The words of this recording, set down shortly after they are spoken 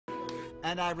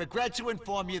and I regret to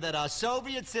inform you that our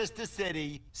Soviet sister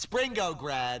city,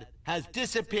 Springograd, has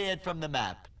disappeared from the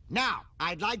map. Now,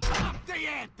 I'd like to stop the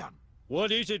anthem.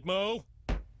 What is it, Mo?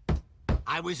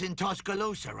 I was in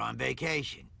Tuscaloosa on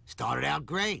vacation. Started out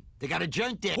great. They got a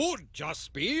joint there. Could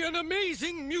just be an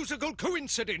amazing musical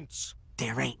coincidence.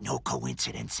 There ain't no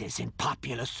coincidences in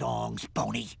popular songs,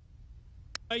 Boney.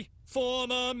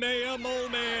 Former Mayor Mo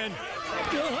Man.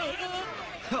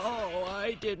 Oh,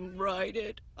 I didn't write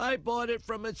it. I bought it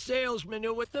from a salesman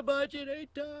who with the budget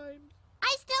 8 times.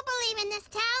 I still believe in this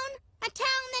town. A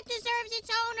town that deserves its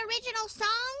own original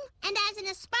song. And as an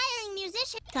aspiring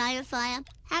musician... Firefly.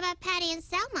 How about Patty and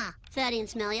Selma? Fatty and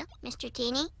Smelia. Mr.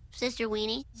 Teeny. Sister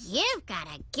Weenie. You've got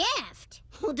a gift.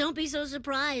 Well, don't be so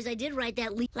surprised. I did write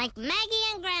that like Maggie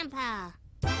and Grandpa.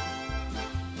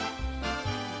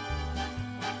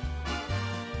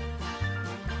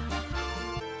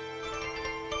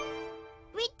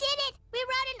 We did it! We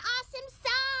wrote an awesome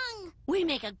song! We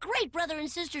make a great brother and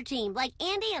sister team, like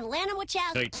Andy and Lana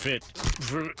Wachowski. Tight fit.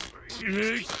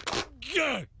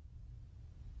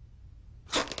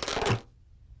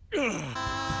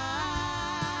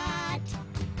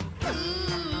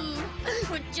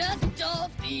 We're just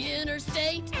off the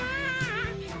interstate.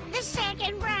 The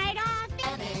second ride off.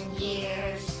 7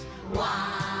 years.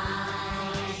 Why,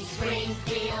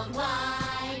 Springfield,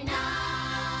 why not?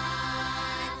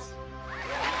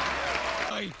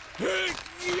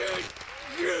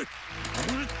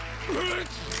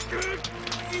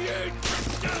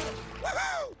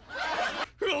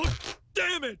 Oh,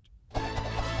 damn it!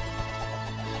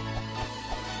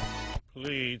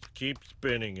 Please, keep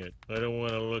spinning it. I don't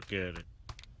want to look at it.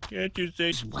 Can't you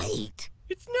say... Wait.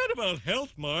 It's not about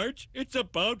health, Marge. It's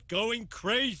about going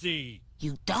crazy.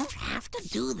 You don't have to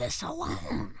do this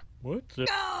alone. What the...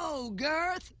 Go,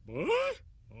 Girth! What?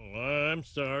 Oh, I'm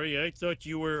sorry. I thought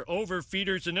you were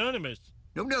Overfeeders Anonymous.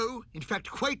 No. In fact,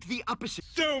 quite the opposite.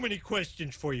 So many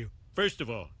questions for you. First of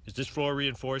all, is this floor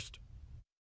reinforced?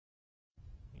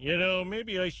 You know,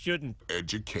 maybe I shouldn't.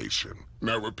 Education.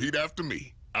 Now repeat after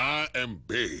me. I am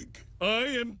big. I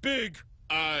am big.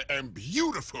 I am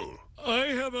beautiful. I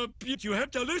have a... You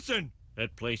have to listen.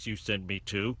 That place you sent me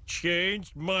to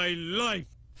changed my life.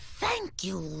 Thank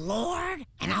you, Lord.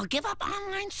 And I'll give up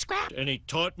online scrap. And he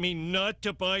taught me not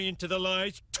to buy into the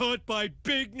lies taught by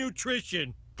Big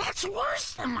Nutrition. That's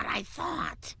worse than what I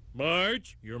thought.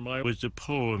 Marge, was a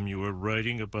poem you were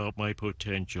writing about my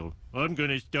potential. I'm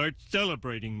gonna start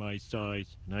celebrating my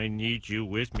size, and I need you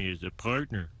with me as a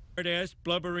partner. Hard-ass,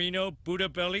 Blubberino, Buddha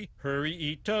Belly, Hurry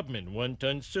E. Tubman, One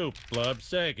Ton Soup, Blob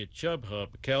Saget, Chub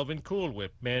Hub, Calvin Cool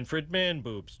Whip, Manfred Man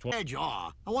Boobs. I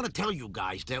want to tell you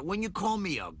guys that when you call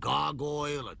me a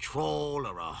gargoyle, a troll,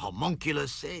 or a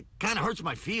homunculus, it kind of hurts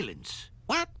my feelings.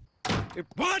 What?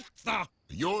 What the?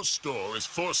 Your store is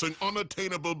forcing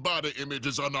unattainable body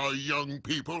images on our young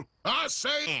people. I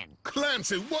say,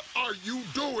 Clancy, what are you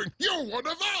doing? You're one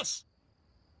of us!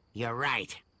 You're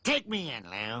right. Take me in,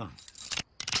 Lou.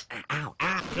 Ow.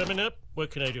 Coming up,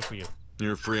 what can I do for you?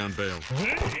 You're free on bail.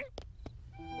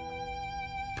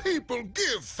 People,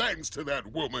 give thanks to that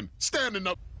woman standing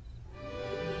up.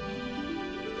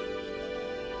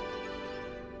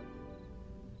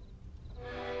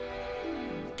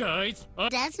 Guys,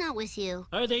 Dad's not with you.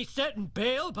 are they setting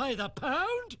bail by the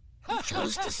pound? He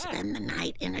chose to spend the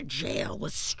night in a jail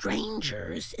with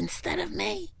strangers instead of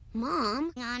me.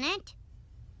 Mom? On it?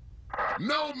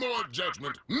 No more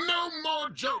judgment. No more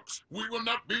jokes. We will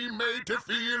not be made to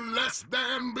feel less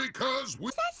than because we...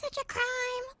 Is that such a crime?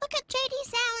 Look at J.D.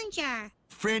 Salinger.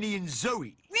 Franny and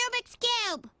Zoe. Rubik's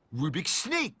Cube. Rubik's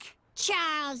Snake.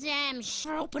 Charles M.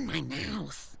 Open my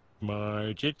mouth.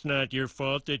 Marge, it's not your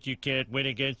fault that you can't win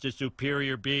against a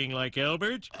superior being like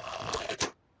Albert.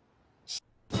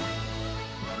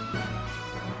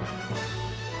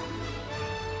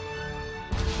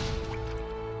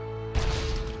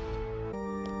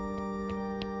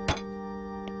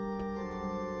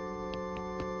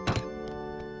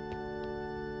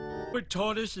 What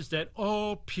taught us is that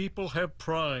all people have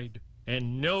pride,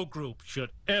 and no group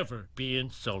should ever be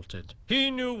insulted.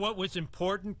 He knew what was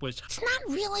important was... It's not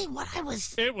really what I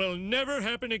was... It will never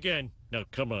happen again. Now,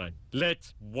 come on,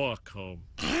 let's walk home.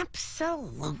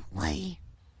 Absolutely.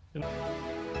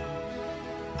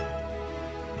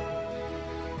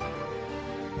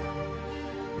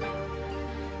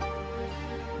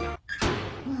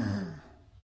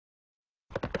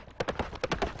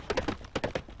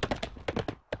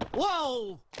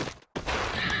 Whoa!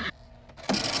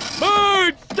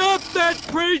 Marge, stop that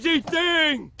crazy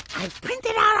thing! I've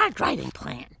printed out our driving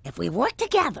plan. If we work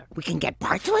together, we can get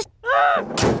Bart to us.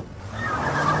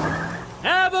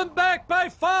 Have him back by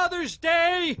Father's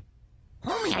Day!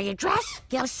 Homie, are you dressed?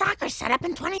 You have soccer set up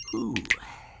in 20... Ooh.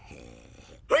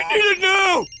 I need it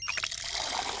now!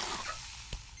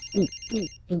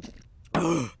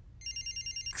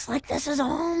 Looks like this is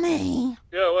all me.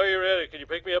 Yeah, while you're at it, can you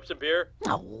pick me up some beer?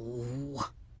 Oh.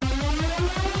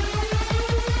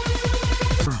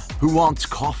 Who wants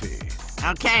coffee?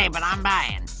 Okay, but I'm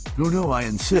buying. No, I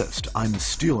insist. I'm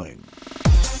stealing.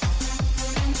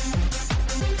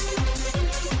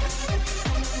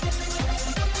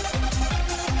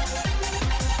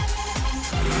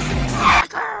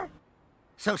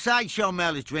 So Sideshow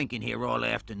Mel is drinking here all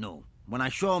afternoon. When I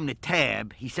show him the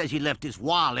tab, he says he left his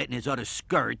wallet in his other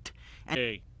skirt. And...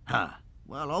 Hey. Huh.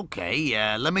 Well,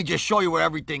 okay. Let me just show you where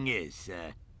everything is.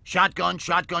 Shotgun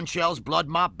shells, blood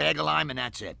mop, bag of lime, and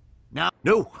that's it. Now...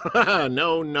 No.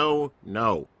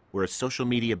 No. We're a social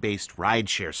media-based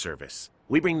rideshare service.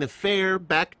 We bring the fair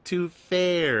back to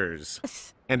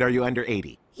fairs. And are you under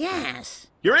 80? Yes.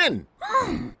 You're in!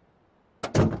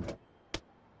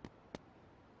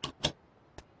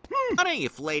 Funny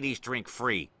if ladies drink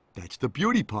free. That's the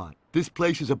beauty part. This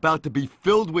place is about to be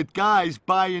filled with guys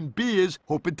buying beers,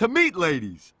 hoping to meet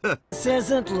ladies. This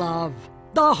isn't love.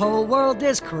 The whole world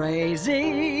is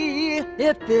crazy.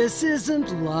 If this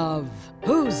isn't love,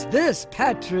 who's this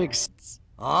Patrick?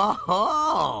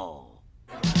 Oh.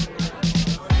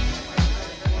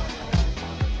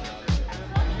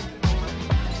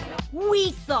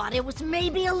 We thought it was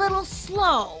maybe a little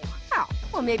slow. Oh,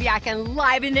 well, maybe I can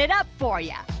liven it up for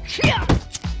you.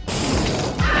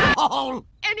 Oh.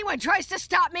 Anyone tries to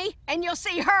stop me, and you'll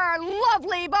see her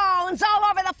lovely bones all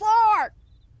over the floor.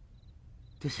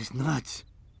 This is nuts.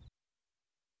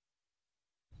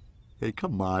 Hey,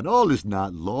 come on. All is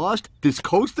not lost. This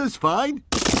coaster's fine.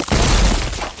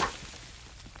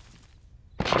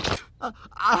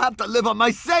 I have to live on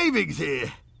my savings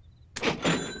here.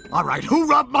 All right, who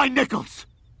robbed my nickels?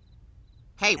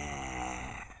 Hey.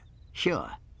 Sure.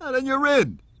 Then you're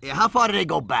in. Yeah, how far do they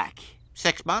go back?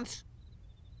 6 months?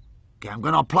 Okay, I'm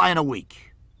gonna apply in a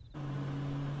week.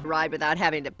 Ride without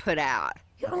having to put out.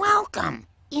 You're welcome.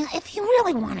 You know, if you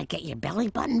really want to get your belly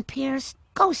button pierced,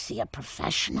 go see a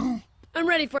professional. I'm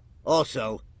ready for...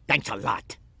 Also, thanks a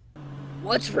lot.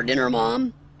 What's for dinner,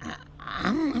 Mom?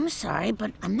 I'm sorry,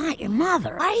 but I'm not your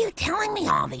mother. Why are you telling me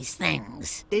all these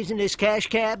things? Isn't this cash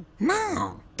cab?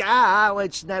 No. Oh,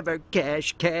 it's never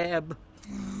cash cab.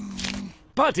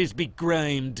 Parties be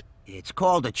grimed. It's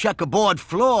called a checkerboard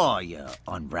floor, you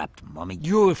unwrapped mummy.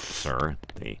 Sir,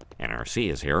 the NRC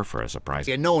is here for a surprise.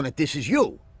 You're knowing that this is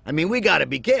you. I mean, we gotta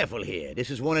be careful here. This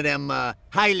is one of them,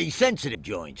 highly sensitive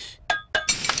joints.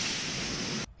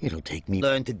 It'll take me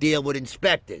learn to deal with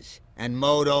inspectors, and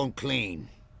Mo don't clean.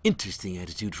 Interesting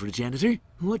attitude for a janitor.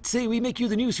 What say we make you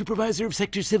the new supervisor of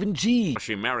Sector 7G?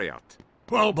 She Marriott.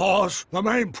 Well, boss, the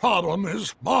main problem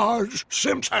is Marge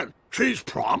Simpson. She's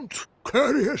prompt,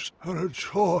 courteous, and a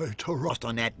joy to rust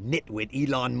on that nitwit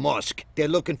Elon Musk. They're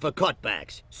looking for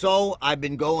cutbacks. So I've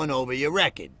been going over your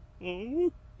record.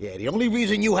 Yeah, the only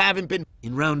reason you haven't been...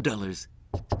 In round dollars.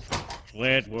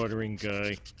 Flat watering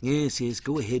guy. Yes,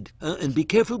 go ahead. And be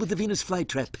careful with the Venus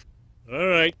flytrap. All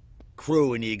right.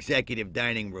 Crew in the executive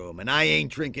dining room, and I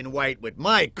ain't drinking white with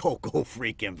my cocoa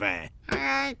freaking van.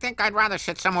 I think I'd rather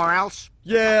sit somewhere else.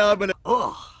 Yeah, I'm gonna...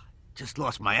 Oh, just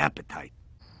lost my appetite.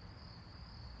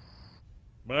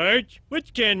 Marge,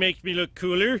 which can makes me look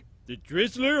cooler? The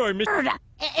Drizzler or Mr... Gerda,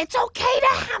 it's okay to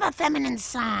have a feminine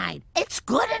side. It's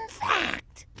good, in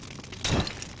fact.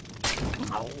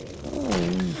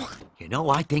 You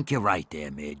know, I think you're right there,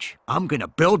 Midge. I'm gonna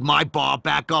build my bar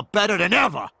back up better than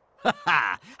ever.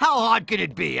 How hard could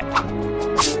it be?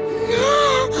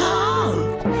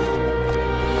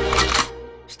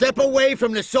 Step away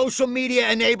from the social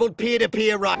media-enabled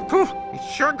peer-to-peer ride.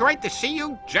 It's sure great to see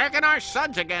you jacking our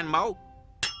suds again, Mo.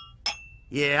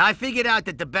 Yeah, I figured out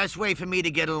that the best way for me to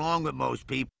get along with most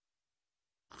people...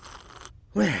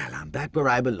 Well, I'm back where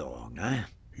I belong, huh?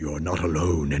 You're not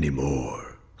alone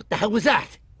anymore. What the hell was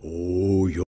that? Oh,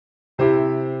 you're...